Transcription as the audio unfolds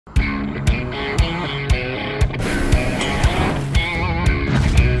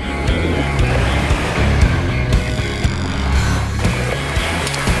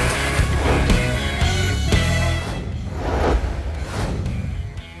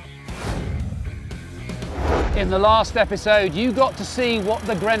In the last episode, you got to see what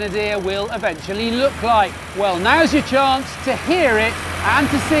the Grenadier will eventually look like. Well, now's your chance to hear it and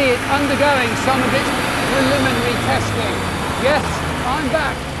to see it undergoing some of its preliminary testing. Yes, I'm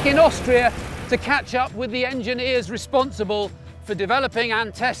back in Austria to catch up with the engineers responsible for developing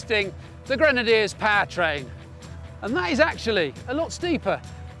and testing the Grenadier's powertrain. And that is actually a lot steeper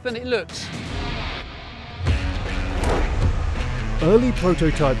than it looks. Early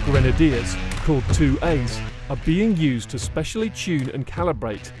prototype Grenadiers, called 2As, are being used to specially tune and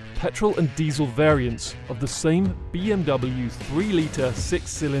calibrate petrol and diesel variants of the same BMW 3-litre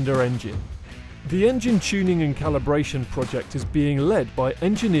 6-cylinder engine. The engine tuning and calibration project is being led by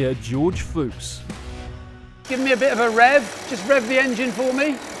engineer George Fuchs. Give me a bit of a rev, just rev the engine for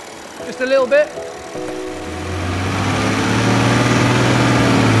me, just a little bit.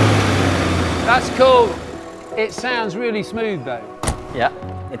 That's cool. It sounds really smooth though. Yeah,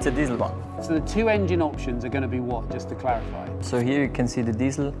 it's a diesel one. So the two engine options are going to be what, just to clarify? So here you can see the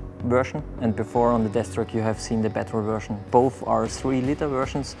diesel version, and before on the test track you have seen the petrol version. Both are 3-litre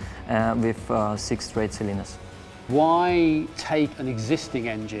versions with 6 straight cylinders. Why take an existing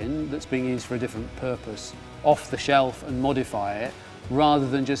engine that's being used for a different purpose off the shelf and modify it, rather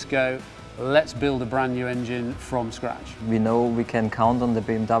than just go, let's build a brand new engine from scratch? We know we can count on the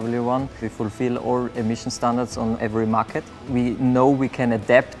BMW one. We fulfill all emission standards on every market. We know we can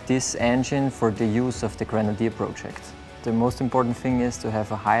adapt this engine for the use of the Grenadier project. The most important thing is to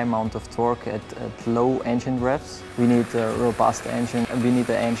have a high amount of torque at low engine revs. We need a robust engine, and we need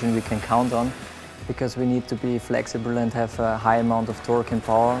an engine we can count on, because we need to be flexible and have a high amount of torque and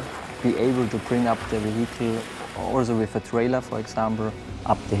power, be able to bring up the vehicle, also with a trailer, for example,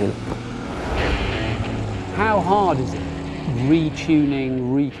 up the hill. How hard is it retuning,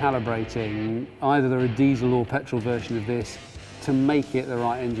 recalibrating either a diesel or petrol version of this to make it the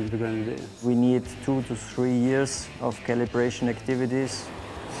right engine for Grenadier? We need 2 to 3 years of calibration activities.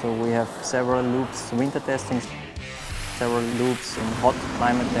 So we have several loops, winter testing, several loops in hot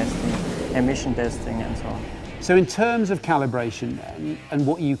climate testing, emission testing and so on. So in terms of calibration then, and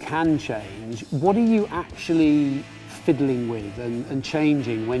what you can change, what are you actually fiddling with and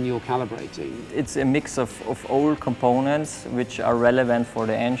changing when you're calibrating? It's a mix of old components which are relevant for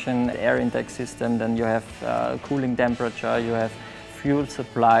the engine, air intake system, then you have cooling temperature, you have fuel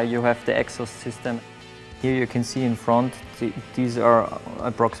supply, you have the exhaust system. Here you can see in front, these are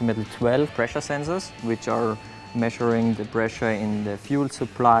approximately 12 pressure sensors which are measuring the pressure in the fuel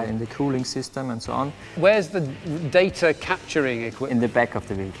supply, in the cooling system and so on. Where's the data capturing equipment? In the back of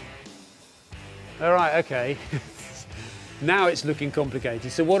the vehicle. All right, okay. Now it's looking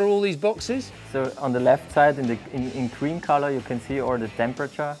complicated. So what are all these boxes? So on the left side, in cream color, you can see all the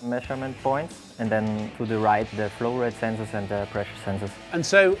temperature measurement points, and then to the right, the flow rate sensors and the pressure sensors. And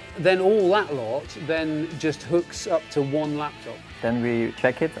so then all that lot then just hooks up to one laptop? Then we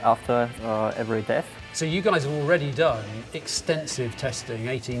check it after every test. So you guys have already done extensive testing,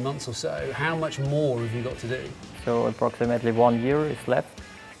 18 months or so. How much more have you got to do? So approximately 1 year is left.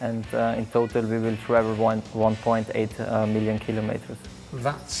 And in total we will travel 1.8 million kilometers.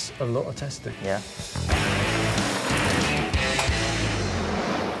 That's a lot of testing. Yeah.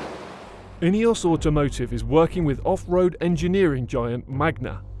 INEOS Automotive is working with off-road engineering giant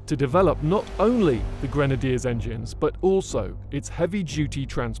Magna to develop not only the Grenadier's engines, but also its heavy-duty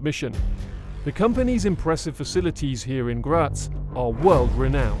transmission. The company's impressive facilities here in Graz are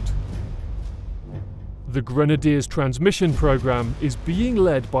world-renowned. The Grenadier's transmission program is being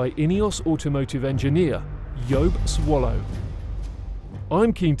led by INEOS automotive engineer Job Swallow.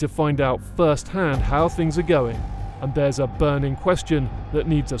 I'm keen to find out firsthand how things are going, and there's a burning question that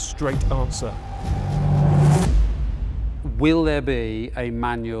needs a straight answer. Will there be a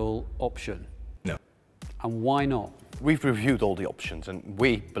manual option? No. And why not? We've reviewed all the options and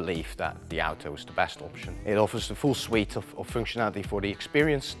we believe that the Auto is the best option. It offers the full suite of functionality for the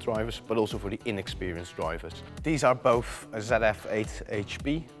experienced drivers, but also for the inexperienced drivers. These are both a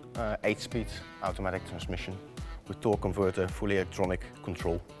ZF8HB, 8-speed automatic transmission with torque converter, fully electronic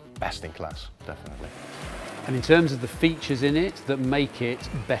control, best in class, definitely. And in terms of the features in it that make it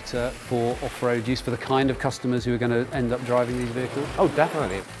better for off-road use, for the kind of customers who are going to end up driving these vehicles? Oh,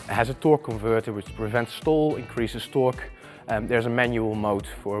 definitely. It has a torque converter which prevents stall, increases torque. There's a manual mode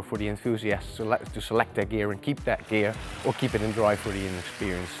for the enthusiasts to select their gear and keep that gear, or keep it in drive for the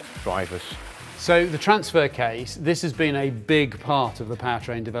inexperienced drivers. So the transfer case, this has been a big part of the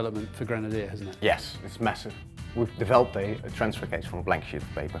powertrain development for Grenadier, hasn't it? Yes, it's massive. We've developed a transfer case from a blank sheet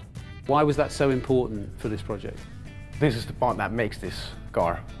of paper. Why was that so important for this project? This is the part that makes this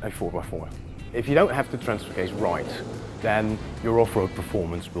car a 4x4. If you don't have the transfer case right, then your off-road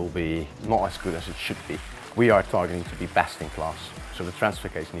performance will be not as good as it should be. We are targeting to be best in class, so the transfer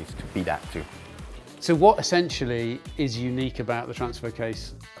case needs to be that too. So what essentially is unique about the transfer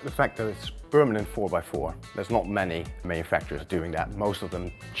case? The fact that it's permanent 4x4. There's not many manufacturers doing that. Most of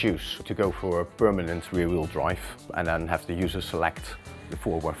them choose to go for a permanent rear-wheel drive and then have the user select the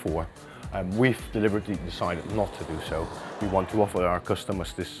 4x4. We've deliberately decided not to do so. We want to offer our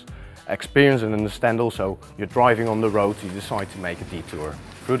customers this experience and understand also you're driving on the road, you decide to make a detour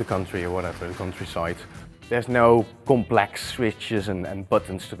through the country or whatever, the countryside. There's no complex switches and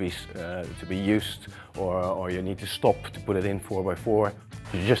buttons to be used, or you need to stop to put it in 4x4.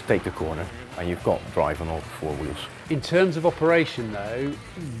 You just take the corner and you've got drive on all four wheels. In terms of operation though,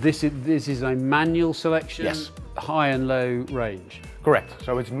 this is a manual selection, yes. High and low range. Correct,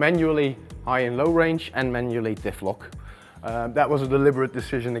 so it's manually high and low range and manually diff lock. That was a deliberate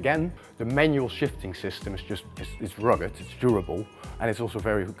decision again. The manual shifting system is it's rugged, it's durable, and it's also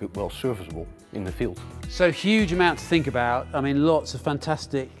very good, well serviceable in the field. So huge amount to think about. I mean, lots of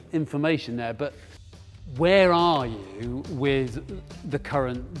fantastic information there, but where are you with the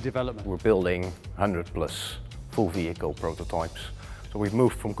current development? We're building 100 plus full vehicle prototypes. So we've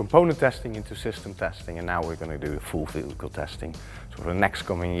moved from component testing into system testing, and now we're going to do full vehicle testing. So for the next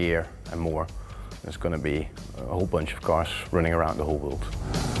coming year and more, there's going to be a whole bunch of cars running around the whole world.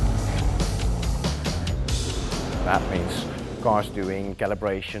 That means cars doing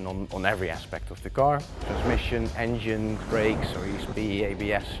calibration on every aspect of the car. Transmission, engine, brakes, ESP,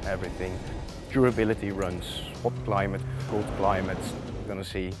 ABS, everything. Durability runs, hot climate, cold climate. We're going to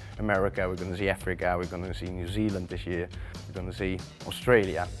see America, we're going to see Africa, we're going to see New Zealand this year. We're going to see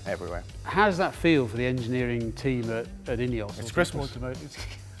Australia, everywhere. How does that feel for the engineering team at INEOS? It's Christmas.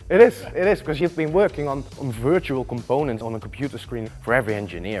 It is, because you've been working on virtual components on a computer screen for every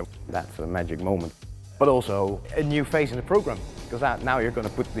engineer. That's a magic moment. But also a new phase in the program, because now you're going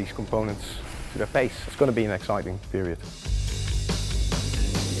to put these components to their pace. It's going to be an exciting period.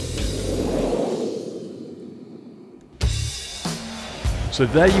 So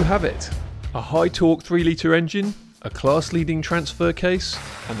there you have it. A high-torque 3-litre engine, a class-leading transfer case,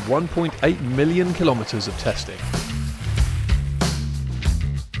 and 1.8 million kilometres of testing.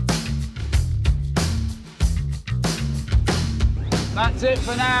 That's it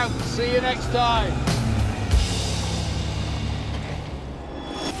for now. See you next time.